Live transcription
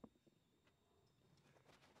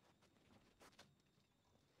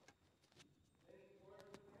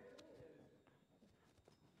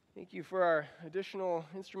Thank you for our additional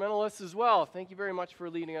instrumentalists as well. Thank you very much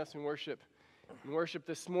for leading us in worship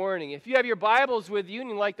this morning. If you have your Bibles with you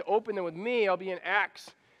and you'd like to open them with me, I'll be in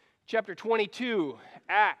Acts chapter 22.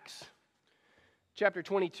 Acts chapter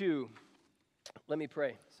 22. Let me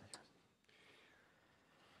pray.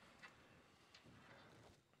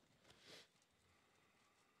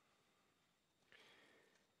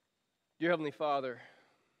 Dear Heavenly Father,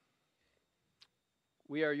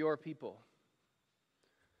 we are your people.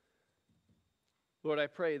 Lord, I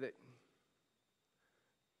pray that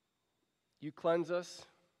you cleanse us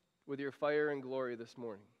with your fire and glory this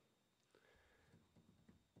morning.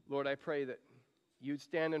 Lord, I pray that you'd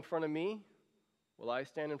stand in front of me while I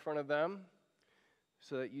stand in front of them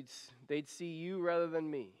so that they'd see you rather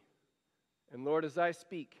than me. And Lord, as I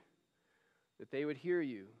speak, that they would hear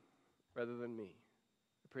you rather than me.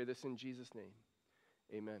 I pray this in Jesus' name.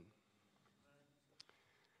 Amen.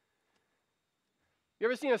 You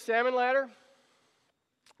ever seen a salmon ladder?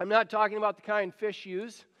 I'm not talking about the kind fish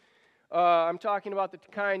use. I'm talking about the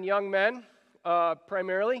kind young men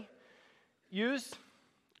primarily use.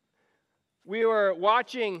 We were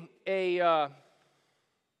watching a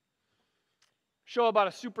show about a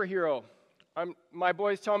superhero. My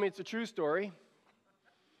boys tell me it's a true story.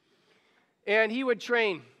 And he would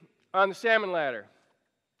train on the salmon ladder.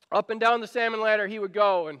 Up and down the salmon ladder he would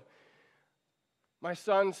go, and my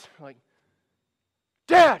sons were like,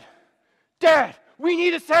 Dad, we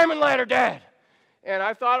need a salmon ladder, Dad. And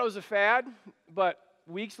I thought it was a fad, but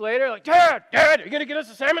weeks later, like, Dad, are you going to get us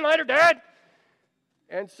a salmon ladder, Dad?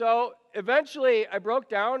 And so eventually I broke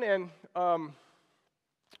down, and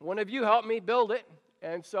one of you helped me build it.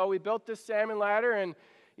 And so we built this salmon ladder, and,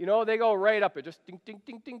 you know, they go right up it, just ding, ding,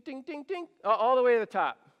 ding, ding, ding, ding, ding, all the way to the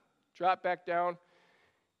top. Drop back down.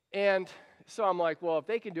 And so I'm like, well, if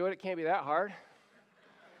they can do it, it can't be that hard.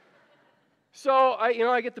 So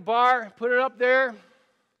I get the bar, put it up there,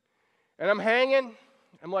 and I'm hanging.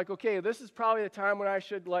 I'm like, okay, this is probably the time when I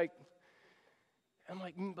should but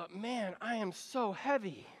man, I am so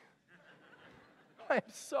heavy. I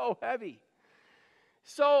am so heavy.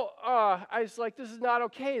 So I was like, this is not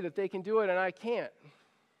okay that they can do it and I can't.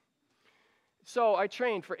 So I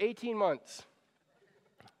trained for 18 months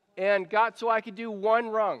and got so I could do one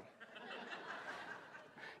rung.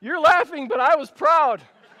 You're laughing, but I was proud.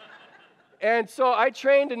 And so I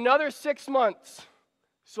trained another 6 months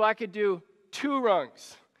so I could do 2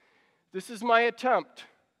 rungs. This is my attempt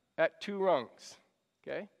at 2 rungs,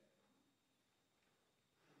 okay?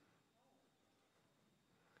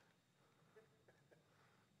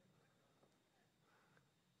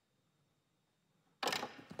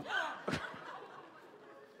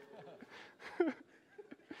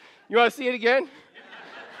 You want to see it again?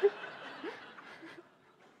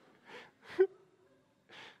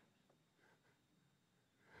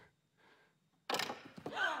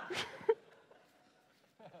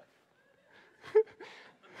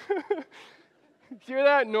 Hear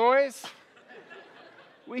that noise?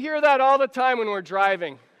 We hear that all the time when we're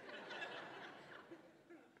driving.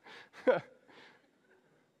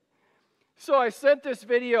 So I sent this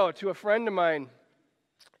video to a friend of mine,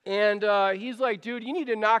 and he's like, dude, you need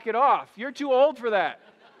to knock it off. You're too old for that.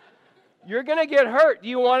 You're going to get hurt. Do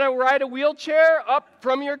you want to ride a wheelchair up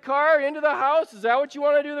from your car into the house? Is that what you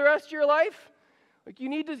want to do the rest of your life? Like, you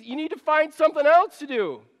need to find something else to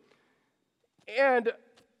do. And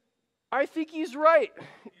I think he's right.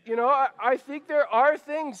 You know, I think there are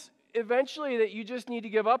things eventually that you just need to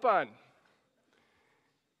give up on.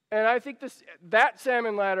 And I think that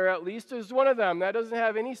salmon ladder, at least, is one of them. That doesn't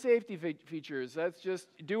have any safety features. That's just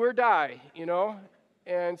do or die, you know.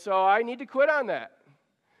 And so I need to quit on that.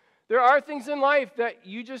 There are things in life that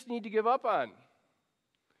you just need to give up on.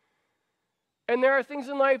 And there are things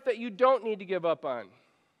in life that you don't need to give up on.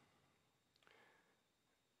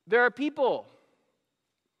 There are people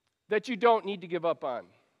that you don't need to give up on,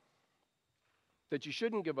 that you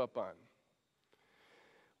shouldn't give up on.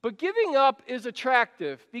 But giving up is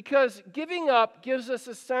attractive because giving up gives us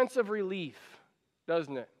a sense of relief,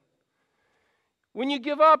 doesn't it? When you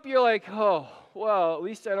give up, you're like, oh, well, at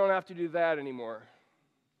least I don't have to do that anymore.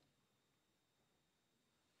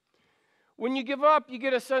 When you give up, you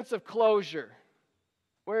get a sense of closure,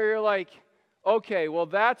 where you're like, okay, well,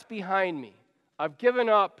 that's behind me. I've given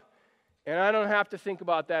up, and I don't have to think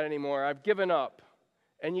about that anymore. I've given up.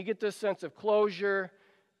 And you get this sense of closure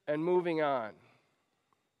and moving on.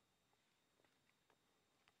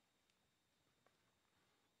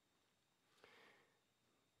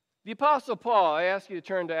 The Apostle Paul, I asked you to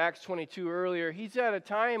turn to Acts 22 earlier. He's at a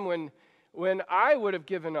time when I would have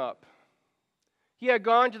given up. He had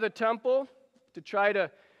gone to the temple to try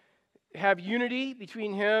to have unity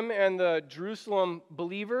between him and the Jerusalem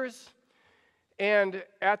believers. And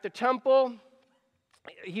at the temple,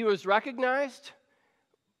 he was recognized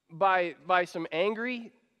by some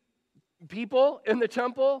angry people in the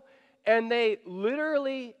temple, and they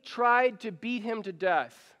literally tried to beat him to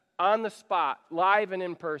death on the spot, live and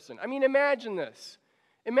in person. I mean, imagine this.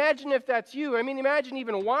 Imagine if that's you. I mean, imagine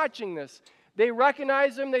even watching this. They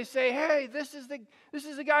recognize him. They say, hey, this is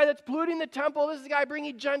the guy that's polluting the temple. This is the guy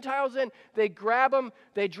bringing Gentiles in. They grab him.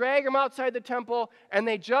 They drag him outside the temple, and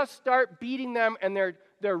they just start beating them, and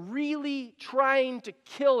they're really trying to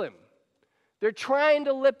kill him. They're trying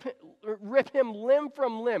to rip him limb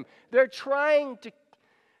from limb. They're trying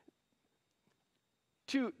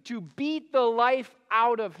to beat the life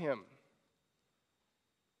out of him.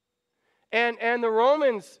 And the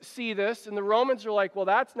Romans see this, and the Romans are like, well,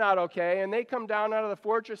 that's not okay. And they come down out of the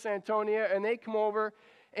Fortress Antonia, and they come over,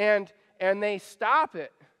 and they stop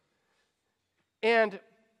it. And,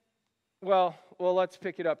 well, let's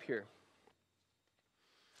pick it up here.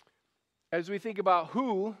 As we think about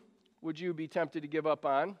who would you be tempted to give up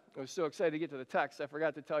on? I was so excited to get to the text, I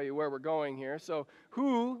forgot to tell you where we're going here. So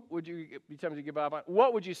who would you be tempted to give up on?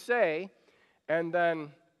 What would you say? And then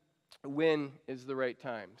when is the right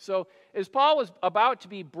time? So as Paul was about to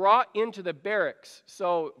be brought into the barracks,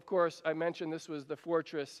 so of course I mentioned this was the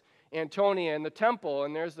Fortress Antonia and the temple,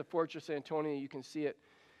 and there's the Fortress Antonia. You can see it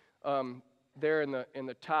there in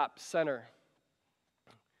the top center.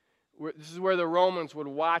 This is where the Romans would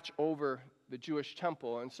watch over the Jewish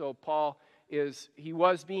temple. And so Paul he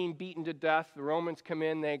was being beaten to death. The Romans come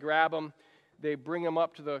in, they grab him, they bring him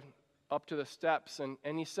up to the steps,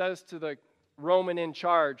 and he says to the Roman in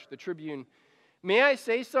charge, the tribune, may I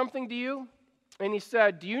say something to you? And he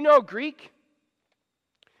said, do you know Greek?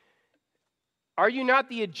 Are you not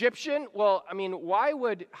the Egyptian? Well, I mean,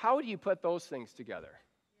 how do you put those things together?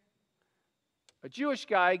 A Jewish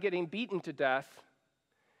guy getting beaten to death,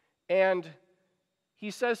 and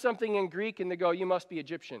he says something in Greek, and they go, you must be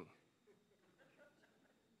Egyptian.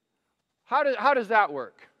 How does that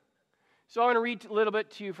work? So I want to read a little bit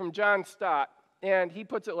to you from John Stott, and he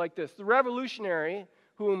puts it like this. The revolutionary,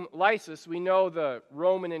 whom Lysias, we know the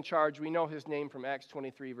Roman in charge, we know his name from Acts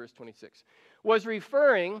 23, verse 26,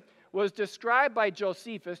 was described by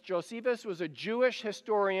Josephus. Josephus was a Jewish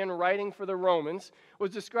historian writing for the Romans,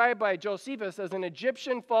 was described by Josephus as an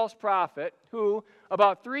Egyptian false prophet who,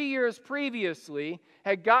 about 3 years previously,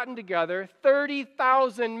 had gotten together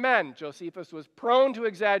 30,000 men. Josephus was prone to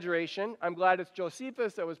exaggeration. I'm glad it's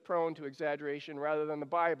Josephus that was prone to exaggeration rather than the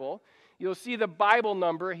Bible. You'll see the Bible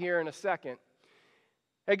number here in a second.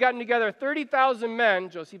 Had gotten together 30,000 men,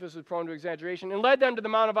 Josephus was prone to exaggeration, and led them to the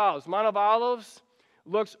Mount of Olives. Mount of Olives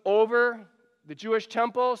looks over the Jewish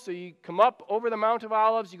temple, so you come up over the Mount of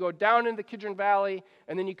Olives, you go down into the Kidron Valley,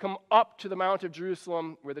 and then you come up to the Mount of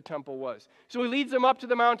Jerusalem where the temple was. So he leads them up to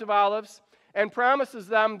the Mount of Olives and promises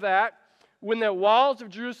them that when the walls of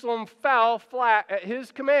Jerusalem fell flat at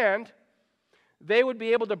his command, they would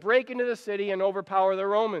be able to break into the city and overpower the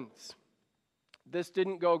Romans. This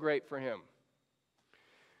didn't go great for him.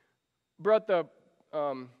 But the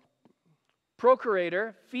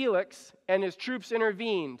procurator, Felix, and his troops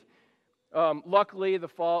intervened. Luckily, the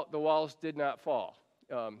walls did not fall.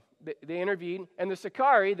 They intervened, and the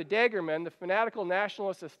Sicarii, the daggermen, the fanatical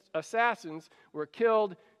nationalist assassins, were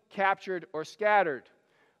killed, captured, or scattered.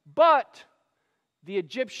 But the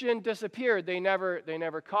Egyptian disappeared. They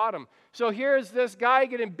never caught him. So here's this guy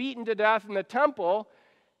getting beaten to death in the temple,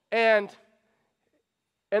 and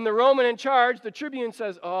the Roman in charge, the tribune,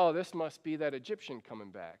 says, oh, this must be that Egyptian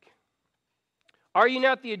coming back. Are you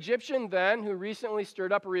not the Egyptian then who recently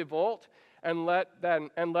stirred up a revolt and led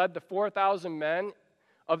the 4,000 men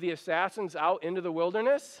of the assassins out into the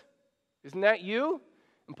wilderness? Isn't that you?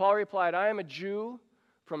 And Paul replied, I am a Jew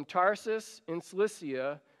from Tarsus in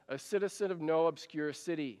Cilicia, a citizen of no obscure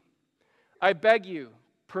city. I beg you,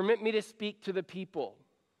 permit me to speak to the people.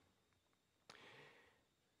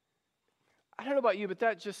 I don't know about you, but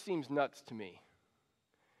that just seems nuts to me.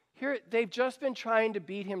 Here, they've just been trying to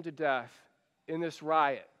beat him to death in this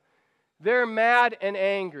riot. They're mad and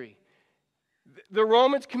angry. The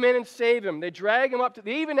Romans come in and save him. They drag him up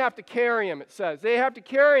they even have to carry him, it says. They have to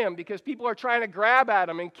carry him because people are trying to grab at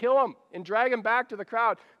him and kill him and drag him back to the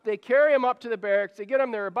crowd. They carry him up to the barracks. They get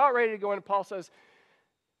him. They're about ready to go in. And Paul says,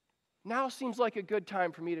 now seems like a good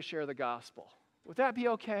time for me to share the gospel. Would that be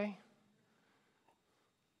okay?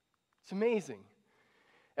 It's amazing.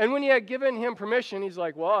 And when he had given him permission, he's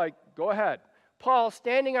like, well, go ahead. Paul,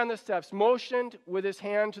 standing on the steps, motioned with his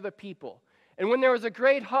hand to the people. And when there was a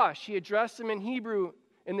great hush, he addressed them in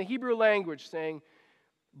the Hebrew language, saying,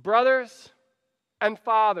 brothers and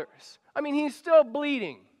fathers, I mean, he's still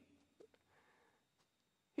bleeding.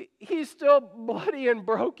 He's still bloody and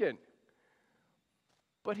broken.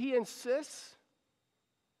 But he insists.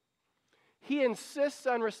 He insists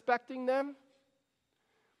on respecting them.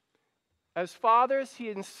 As fathers, he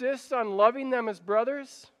insists on loving them as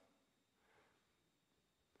brothers.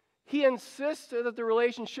 He insists that the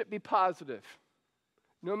relationship be positive,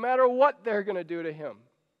 no matter what they're going to do to him.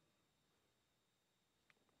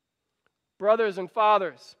 Brothers and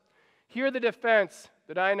fathers, hear the defense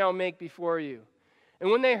that I now make before you. And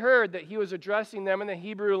when they heard that he was addressing them in the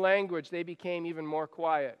Hebrew language, they became even more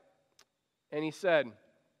quiet. And he said,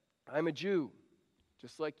 I'm a Jew,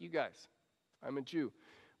 just like you guys. I'm a Jew,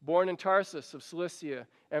 born in Tarsus of Cilicia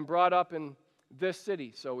and brought up in this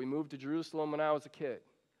city. So we moved to Jerusalem when I was a kid.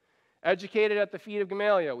 Educated at the feet of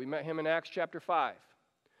Gamaliel. We met him in Acts chapter 5.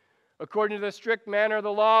 According to the strict manner of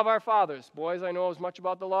the law of our fathers. Boys, I know as much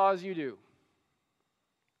about the law as you do.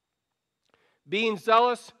 Being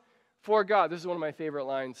zealous for God. This is one of my favorite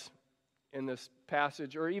lines in this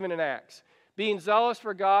passage, or even in Acts. Being zealous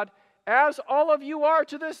for God, as all of you are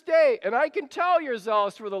to this day. And I can tell you're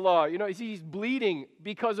zealous for the law. You know, he's bleeding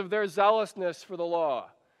because of their zealousness for the law.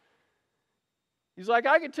 He's like,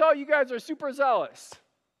 I can tell you guys are super zealous.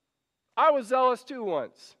 I was zealous too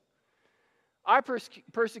once. I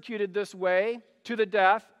persecuted this way to the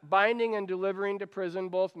death, binding and delivering to prison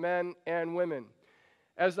both men and women.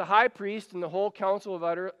 As the high priest and the whole council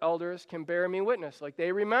of elders can bear me witness. Like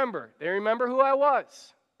they remember. They remember who I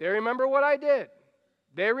was. They remember what I did.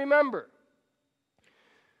 They remember.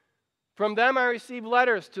 From them I received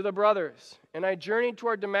letters to the brothers, and I journeyed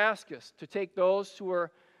toward Damascus to take those who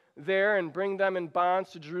were there and bring them in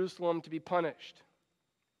bonds to Jerusalem to be punished.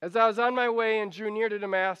 As I was on my way and drew near to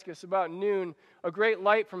Damascus about noon, a great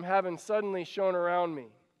light from heaven suddenly shone around me.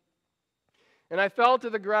 And I fell to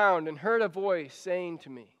the ground and heard a voice saying to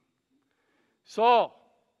me, Saul,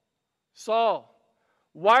 Saul,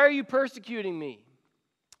 why are you persecuting me?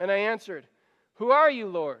 And I answered, Who are you,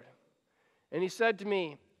 Lord? And he said to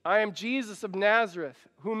me, I am Jesus of Nazareth,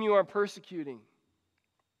 whom you are persecuting.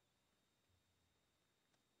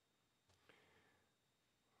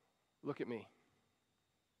 Look at me.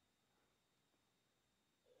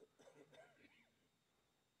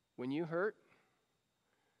 When you hurt,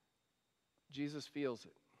 Jesus feels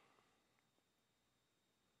it.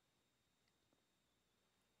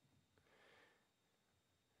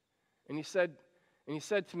 And he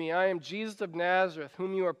said to me, I am Jesus of Nazareth,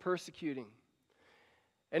 whom you are persecuting.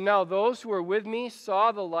 And now those who were with me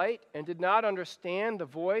saw the light and did not understand the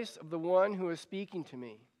voice of the one who was speaking to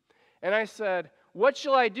me. And I said, What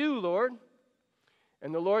shall I do, Lord?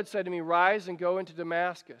 And the Lord said to me, Rise and go into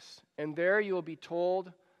Damascus, and there you will be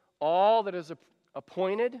told all that is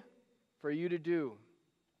appointed for you to do.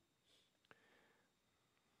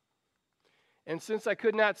 And since I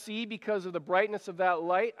could not see because of the brightness of that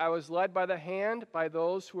light, I was led by the hand by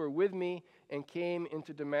those who were with me and came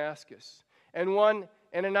into Damascus. And one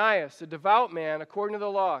Ananias, a devout man, according to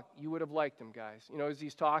the law, you would have liked him, guys. You know, as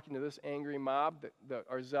he's talking to this angry mob that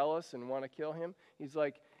are zealous and want to kill him, he's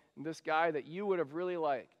like, this guy that you would have really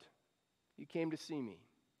liked. He came to see me.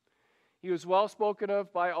 He was well spoken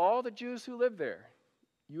of by all the Jews who lived there.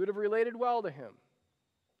 You would have related well to him.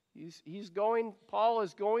 Paul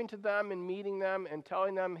is going to them and meeting them and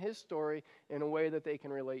telling them his story in a way that they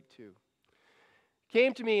can relate to.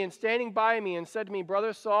 Came to me and standing by me and said to me,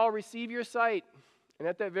 Brother Saul, receive your sight. And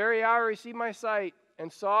at that very hour I received my sight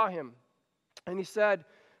and saw him. And he said,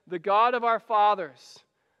 The God of our fathers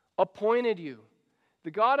appointed you.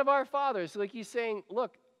 The God of our fathers. Like he's saying,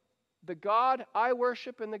 look, the God I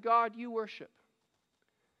worship and the God you worship.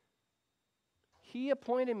 He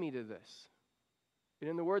appointed me to this. And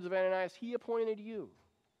in the words of Ananias, he appointed you.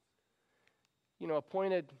 You know,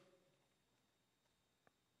 appointed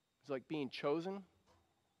is like being chosen.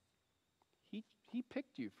 He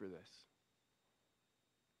picked you for this.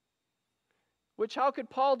 Which how could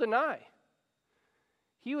Paul deny?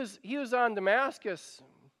 He was on Damascus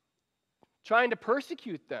trying to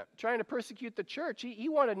persecute them, trying to persecute the church. He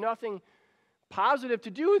wanted nothing positive to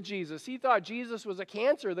do with Jesus. He thought Jesus was a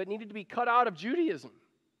cancer that needed to be cut out of Judaism.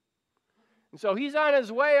 And so he's on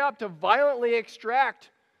his way up to violently extract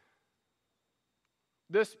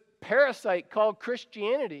this parasite called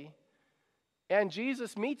Christianity. And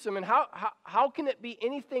Jesus meets him. And how can it be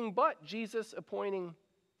anything but Jesus appointing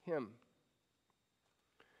him?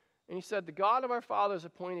 And he said, The God of our fathers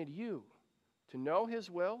appointed you to know his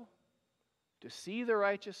will, to see the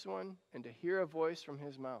righteous one, and to hear a voice from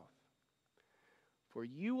his mouth. For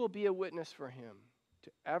you will be a witness for him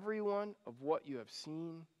to everyone of what you have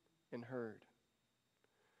seen and heard.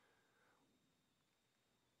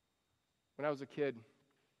 when I was a kid,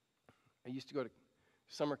 I used to go to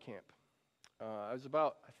summer camp. I was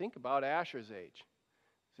about Asher's age.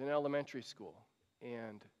 I was in elementary school,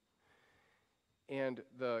 and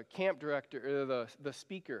the camp director, or the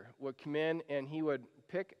speaker, would come in and he would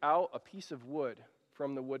pick out a piece of wood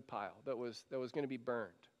from the wood pile that was going to be burned.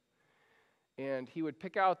 And he would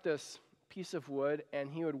pick out this piece of wood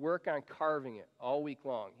and he would work on carving it all week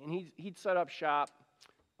long. And he'd set up shop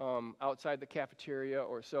outside the cafeteria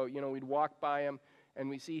or so. You know, we'd walk by him and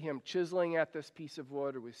we see him chiseling at this piece of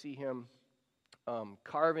wood, or we see him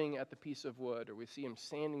carving at the piece of wood, or we see him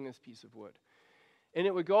sanding this piece of wood. And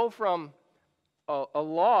it would go from a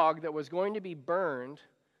log that was going to be burned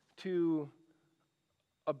to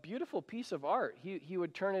a beautiful piece of art. He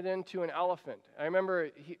would turn it into an elephant. I remember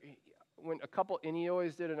and he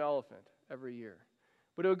always did an elephant every year.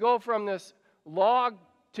 But it would go from this log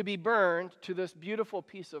to be burned to this beautiful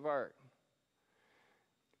piece of art.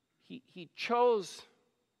 He chose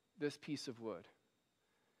this piece of wood,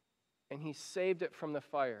 and he saved it from the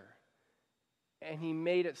fire, and he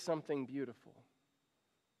made it something beautiful.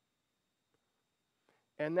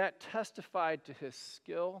 And that testified to his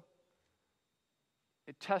skill,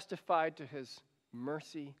 it testified to his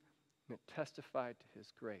mercy, and it testified to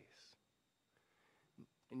his grace.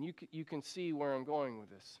 And you can see where I'm going with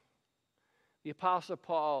this. The Apostle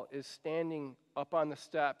Paul is standing up on the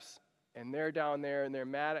steps, and they're down there, and they're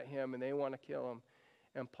mad at him, and they want to kill him.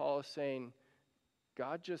 And Paul is saying,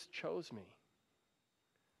 God just chose me.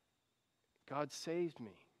 God saved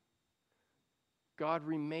me. God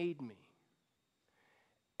remade me.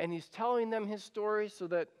 And he's telling them his story so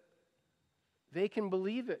that they can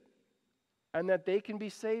believe it and that they can be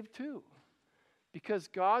saved too. Because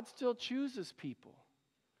God still chooses people.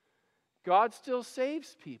 God still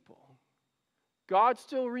saves people. God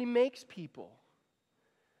still remakes people.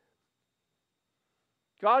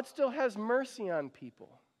 God still has mercy on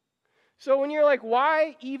people. So when you're like,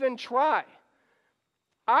 why even try?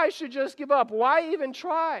 I should just give up. Why even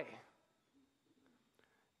try?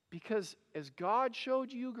 Because as God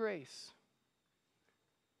showed you grace,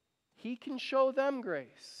 He can show them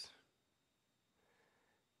grace.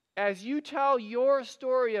 As you tell your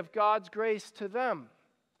story of God's grace to them,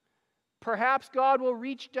 perhaps God will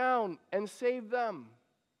reach down and save them.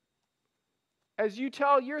 As you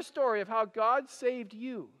tell your story of how God saved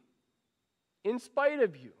you, in spite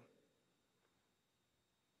of you,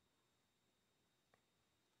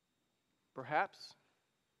 perhaps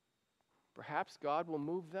God will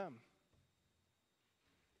move them,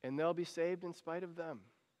 and they'll be saved in spite of them.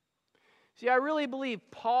 See, I really believe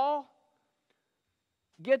Paul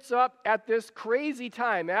gets up at this crazy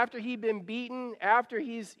time after he'd been beaten, after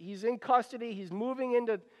he's in custody, he's moving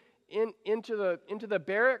into the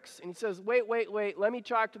barracks, and he says, wait, let me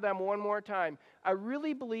talk to them one more time. I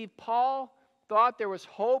really believe Paul thought there was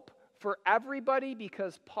hope for everybody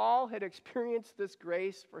because Paul had experienced this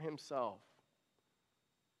grace for himself.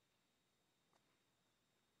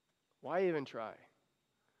 Why even try?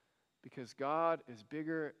 Because God is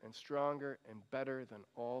bigger and stronger and better than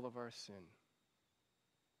all of our sin.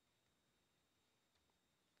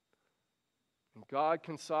 And God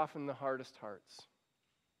can soften the hardest hearts.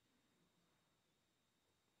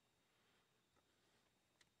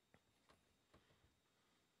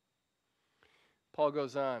 Paul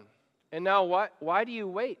goes on. And now what? Why do you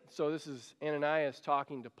wait? So this is Ananias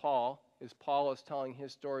talking to Paul, as Paul is telling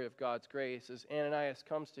his story of God's grace, as Ananias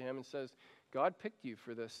comes to him and says, God picked you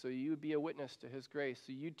for this, so you would be a witness to His grace.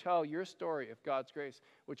 So you tell your story of God's grace,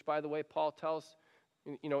 which, by the way, Paul tells,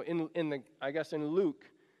 in Luke,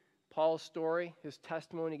 Paul's story, his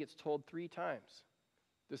testimony gets told 3 times.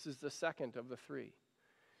 This is the second of the 3.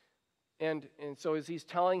 And so as he's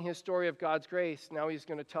telling his story of God's grace, now he's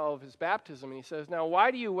going to tell of his baptism. And he says, now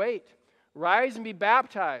why do you wait? Rise and be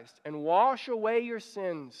baptized and wash away your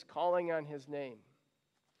sins, calling on His name.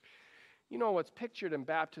 You know what's pictured in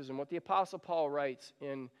baptism, what the Apostle Paul writes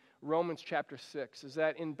in Romans chapter 6, is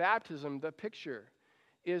that in baptism, the picture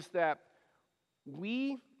is that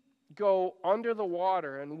we go under the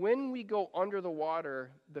water, and when we go under the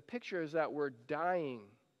water, the picture is that we're dying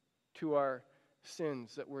to our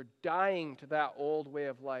sins, that we're dying to that old way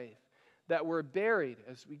of life, that we're buried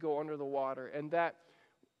as we go under the water, and that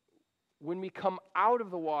when we come out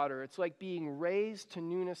of the water, it's like being raised to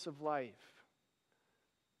newness of life.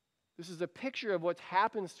 This is a picture of what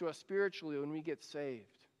happens to us spiritually when we get saved.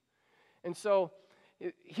 And so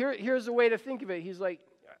here's a way to think of it. He's like,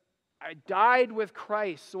 I died with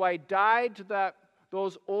Christ, so I died to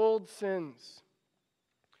those old sins.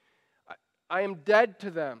 I am dead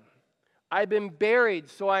to them. I've been buried,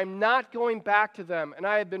 so I'm not going back to them, and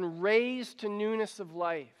I have been raised to newness of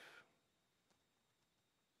life.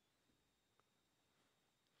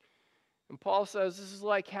 And Paul says this is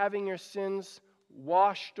like having your sins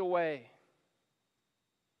washed away.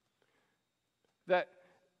 That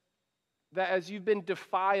as you've been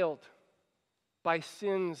defiled by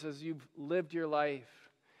sins as you've lived your life,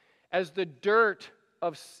 as the dirt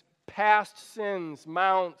of past sins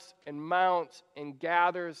mounts and mounts and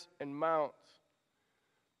gathers and mounts,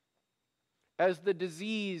 as the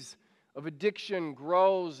disease of addiction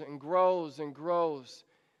grows and grows and grows,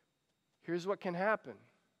 here's what can happen.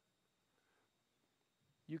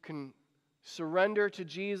 You can surrender to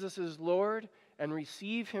Jesus as Lord and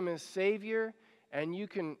receive Him as Savior, and you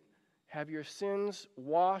can have your sins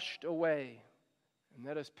washed away. And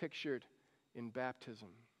that is pictured in baptism.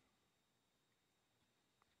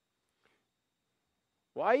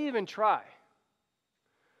 Why even try?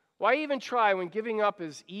 Why even try when giving up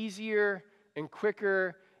is easier and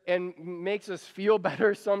quicker and makes us feel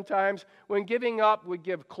better sometimes? When giving up would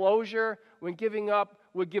give closure, when giving up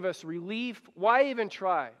would give us relief. Why even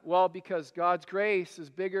try? Well, because God's grace is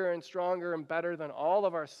bigger and stronger and better than all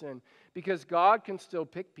of our sin. Because God can still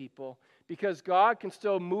pick people. Because God can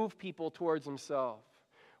still move people towards Himself.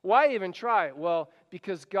 Why even try? Well,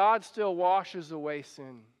 because God still washes away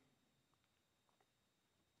sin.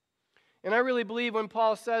 And I really believe when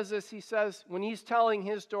Paul says this, he says, when he's telling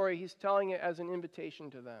his story, he's telling it as an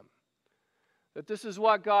invitation to them. That this is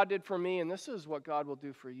what God did for me, and this is what God will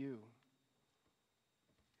do for you.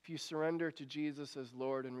 If you surrender to Jesus as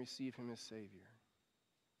Lord and receive Him as Savior.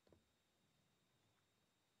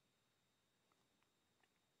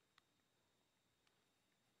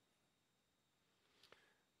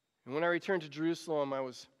 And when I returned to Jerusalem, I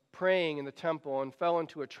was praying in the temple and fell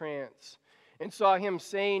into a trance and saw Him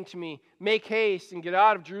saying to me, "Make haste and get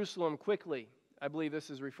out of Jerusalem quickly." I believe this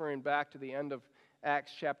is referring back to the end of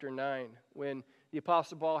Acts chapter 9, when the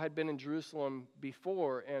Apostle Paul had been in Jerusalem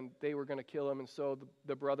before and they were going to kill him, and so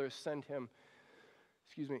the brothers sent him,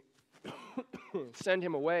 send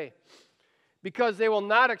him away, because they will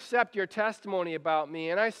not accept your testimony about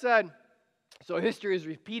me. And I said, so history is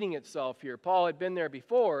repeating itself here. Paul had been there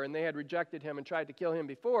before, and they had rejected him and tried to kill him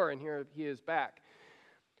before, and here he is back.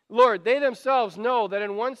 Lord, they themselves know that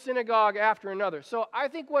in one synagogue after another. So I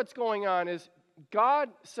think what's going on is God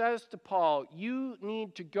says to Paul, you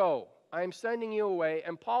need to go. I am sending you away.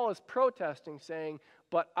 And Paul is protesting, saying,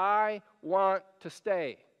 but I want to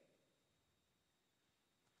stay.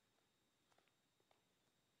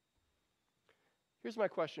 Here's my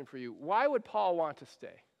question for you. Why would Paul want to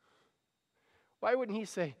stay? Why wouldn't he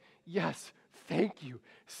say, yes, thank you.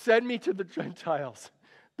 Send me to the Gentiles.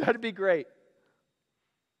 That'd be great.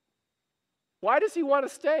 Why does he want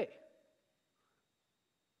to stay?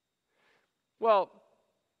 Well,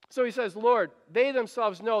 so he says, Lord, they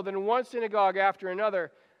themselves know that in one synagogue after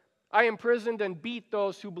another, I imprisoned and beat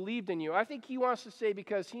those who believed in you. I think he wants to say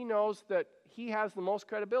because he knows that he has the most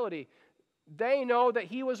credibility. They know that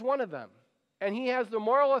he was one of them. And he has the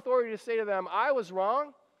moral authority to say to them, I was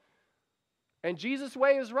wrong, and Jesus'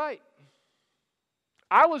 way is right.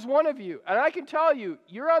 I was one of you, and I can tell you,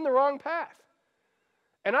 you're on the wrong path.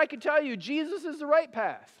 And I can tell you, Jesus is the right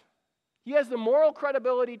path. He has the moral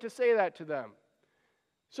credibility to say that to them.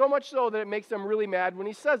 So much so that it makes them really mad when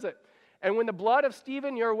he says it. And when the blood of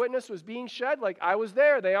Stephen, your witness, was being shed, like I was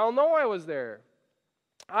there, they all know I was there.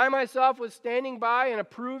 I myself was standing by and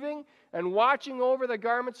approving and watching over the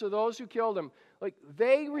garments of those who killed him. Like,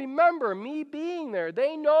 they remember me being there.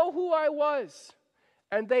 They know who I was.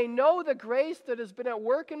 And they know the grace that has been at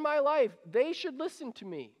work in my life. They should listen to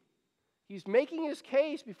me. He's making his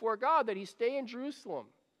case before God that he stay in Jerusalem.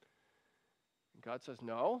 And God says,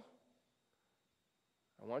 no.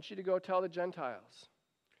 I want you to go tell the Gentiles.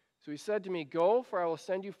 So he said to me, go, for I will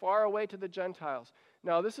send you far away to the Gentiles.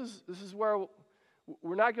 Now, this is where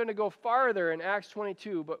we're not going to go farther in Acts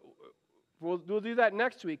 22, but we'll do that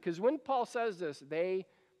next week. Because when Paul says this, the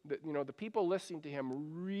people listening to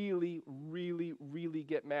him really, really, really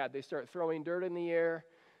get mad. They start throwing dirt in the air.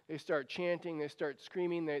 They start chanting. They start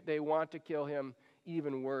screaming. They want to kill him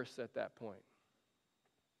even worse at that point.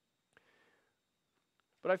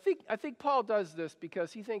 But I think Paul does this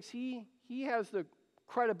because he thinks he has the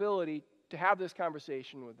credibility to have this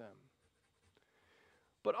conversation with them.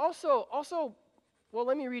 But also, well,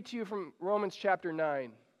 let me read to you from Romans chapter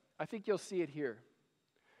 9. I think you'll see it here.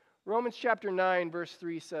 Romans chapter 9, verse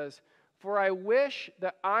 3 says, for I wish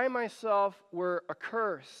that I myself were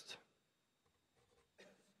accursed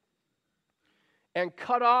and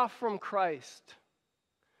cut off from Christ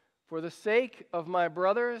for the sake of my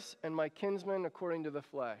brothers and my kinsmen according to the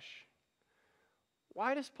flesh.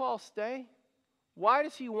 Why does Paul stay? Why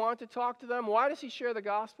does he want to talk to them? Why does he share the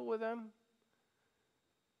gospel with them?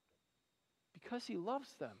 Because he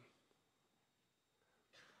loves them.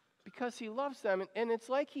 because he loves them. And it's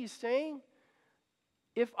like he's saying,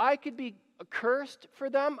 if I could be cursed for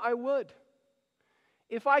them, I would.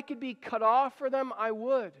 If I could be cut off for them, I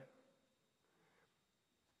would.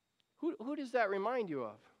 Who does that remind you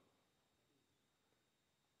of?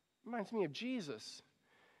 It reminds me of Jesus.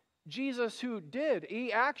 Jesus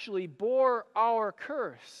he actually bore our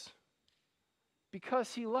curse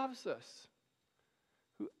because he loves us.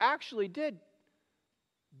 Who actually did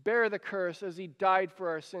bear the curse as he died for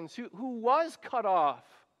our sins. Who was cut off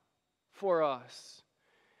for us.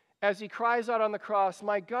 As he cries out on the cross,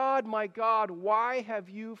 my God, why have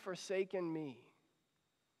you forsaken me?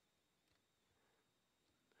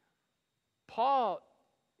 Paul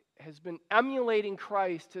has been emulating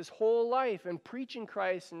Christ his whole life and preaching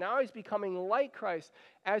Christ, and now he's becoming like Christ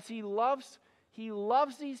as he loves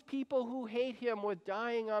these people who hate him with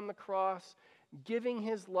dying on the cross, giving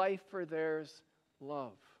his life for theirs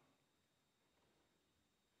love.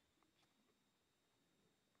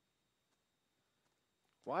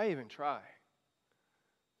 Why even try?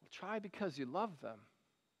 Well, try because you love them.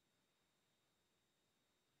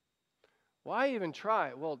 Why even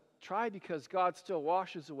try? Well, try because God still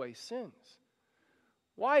washes away sins.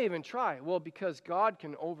 Why even try? Well, because God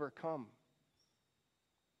can overcome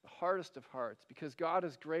the hardest of hearts, because God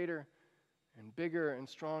is greater and bigger and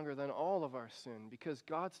stronger than all of our sin, because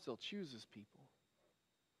God still chooses people.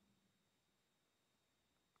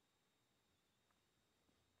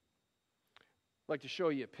 I'd like to show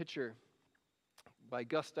you a picture by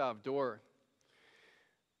Gustav Doré,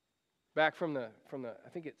 back from the I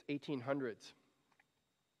think it's 1800s.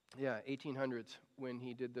 Yeah, 1800s when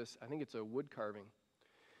he did this. I think it's a wood carving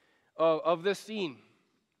of this scene.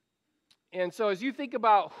 And so as you think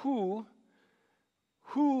about who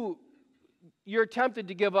you're tempted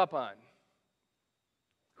to give up on,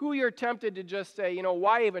 who you're tempted to just say,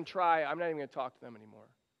 why even try? I'm not even going to talk to them anymore.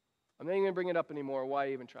 I'm not even going to bring it up anymore.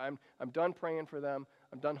 Why even try? I'm done praying for them.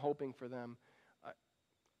 I'm done hoping for them.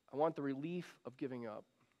 I want the relief of giving up.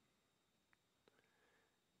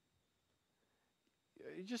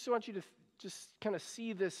 I just want you to just kind of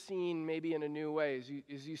see this scene maybe in a new way.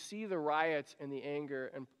 As you see the riots and the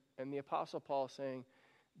anger, and the Apostle Paul saying,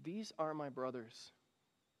 these are my brothers.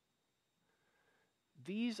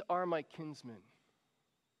 These are my kinsmen.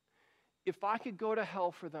 If I could go to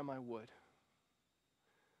hell for them, I would.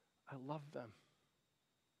 I love them.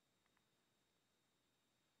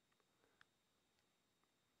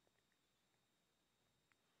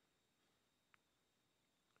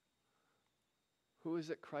 Who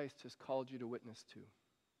is it Christ has called you to witness to?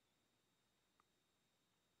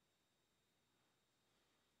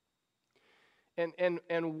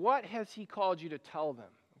 And what has he called you to tell them?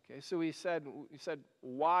 Okay, so we said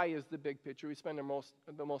why is the big picture. We spend the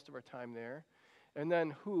most of our time there. And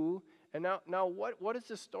then who, and now what is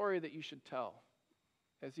the story that you should tell?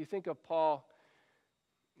 As you think of Paul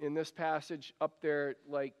in this passage up there,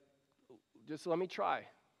 like, just let me try.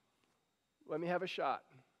 Let me have a shot.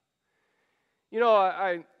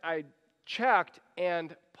 I checked,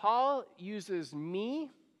 and Paul uses me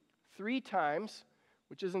 3 times,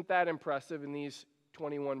 which isn't that impressive in these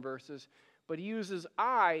 21 verses, but he uses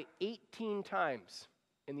I 18 times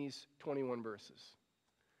in these 21 verses,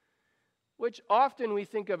 which often we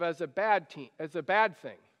think of as a bad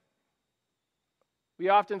thing. We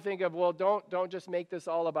often think of, well, don't just make this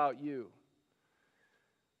all about you.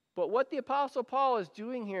 But what the Apostle Paul is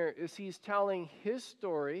doing here is he's telling his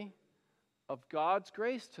story of God's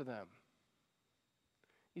grace to them.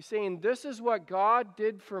 He's saying, this is what God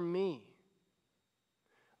did for me.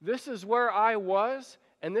 This is where I was,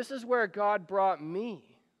 and this is where God brought me.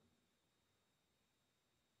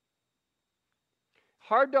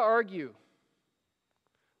 Hard to argue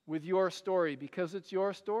with your story because it's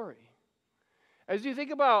your story. As you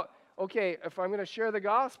think about, okay, if I'm going to share the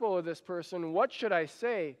gospel with this person, what should I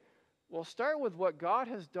say? Well, start with what God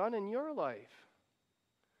has done in your life.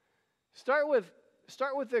 Start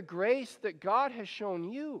with the grace that God has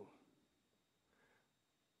shown you.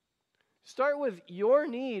 Start with your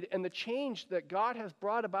need and the change that God has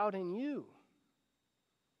brought about in you.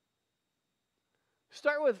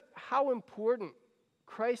 Start with how important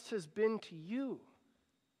Christ has been to you.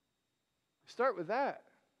 Start with that.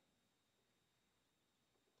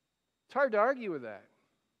 It's hard to argue with that.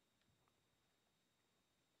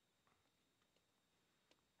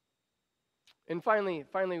 And finally,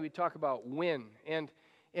 we talk about when. And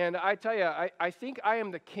I tell you, I think I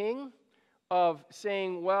am the king of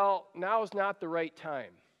saying, well, now is not the right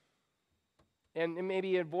time. And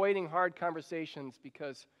maybe avoiding hard conversations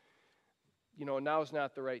because, now is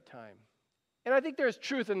not the right time. And I think there's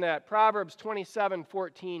truth in that. Proverbs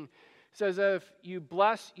 27:14 It says if you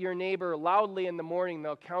bless your neighbor loudly in the morning,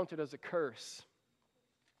 they'll count it as a curse.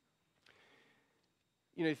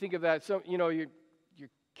 You think of that. Your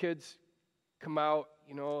kids come out,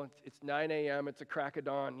 it's 9 a.m., it's a crack of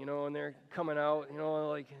dawn, and they're coming out,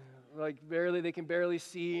 like they can barely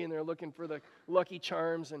see, and they're looking for the Lucky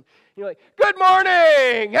Charms, and you're like, good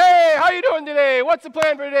morning! Hey, how you doing today? What's the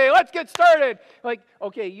plan for today? Let's get started. Like,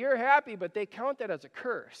 okay, you're happy, but they count that as a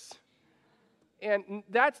curse. And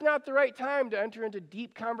that's not the right time to enter into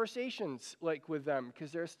deep conversations with them,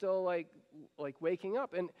 because they're still like waking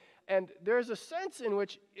up. And there's a sense in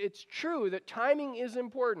which it's true that timing is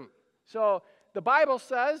important. So the Bible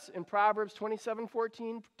says in Proverbs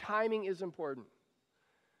 27:14, timing is important.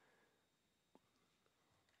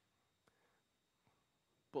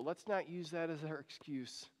 But let's not use that as our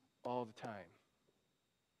excuse all the time.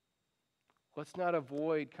 Let's not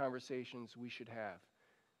avoid conversations we should have,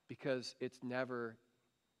 because it's never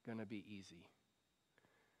going to be easy.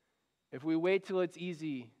 If we wait till it's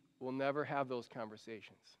easy, we'll never have those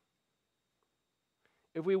conversations.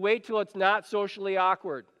 If we wait till it's not socially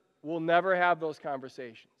awkward, we'll never have those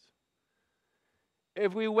conversations.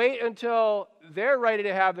 If we wait until they're ready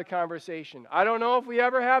to have the conversation, I don't know if we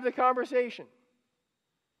ever have the conversation.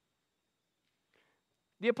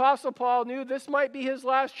 The Apostle Paul knew this might be his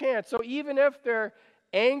last chance. So even if they're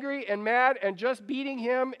angry and mad and just beating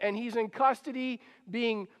him, and he's in custody,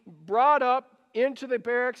 being brought up into the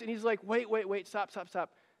barracks, and he's like, wait, stop.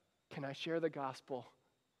 Can I share the gospel?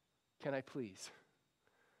 Can I please?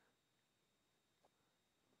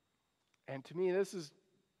 And to me, this is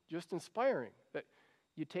just inspiring, that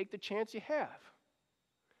you take the chance you have.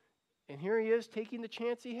 And here he is taking the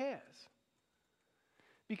chance he has.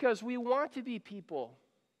 Because we want to be people.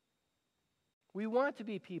 We want to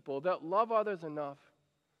be people that love others enough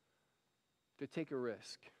to take a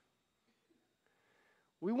risk.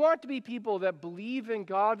 We want to be people that believe in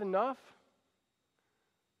God enough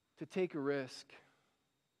to take a risk.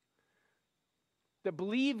 That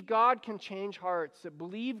believe God can change hearts, that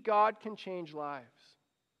believe God can change lives.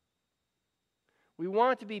 We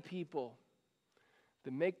want to be people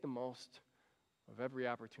that make the most of every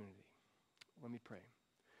opportunity. Let me pray.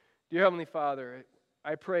 Dear Heavenly Father,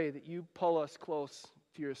 I pray that you pull us close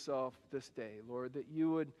to yourself this day, Lord, that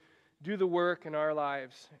you would do the work in our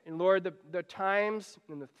lives. And Lord, the times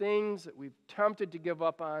and the things that we've tempted to give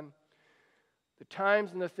up on, the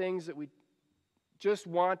times and the things that we just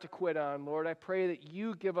want to quit on, Lord, I pray that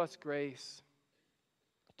you give us grace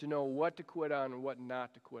to know what to quit on and what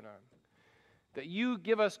not to quit on. That you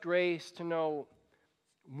give us grace to know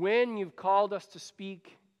when you've called us to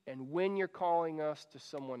speak and when you're calling us to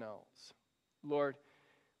someone else. Lord,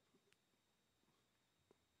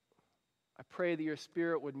 I pray that your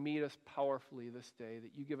Spirit would meet us powerfully this day,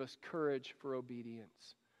 that you give us courage for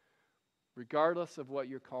obedience, regardless of what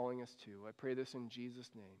you're calling us to. I pray this in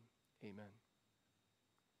Jesus' name. Amen.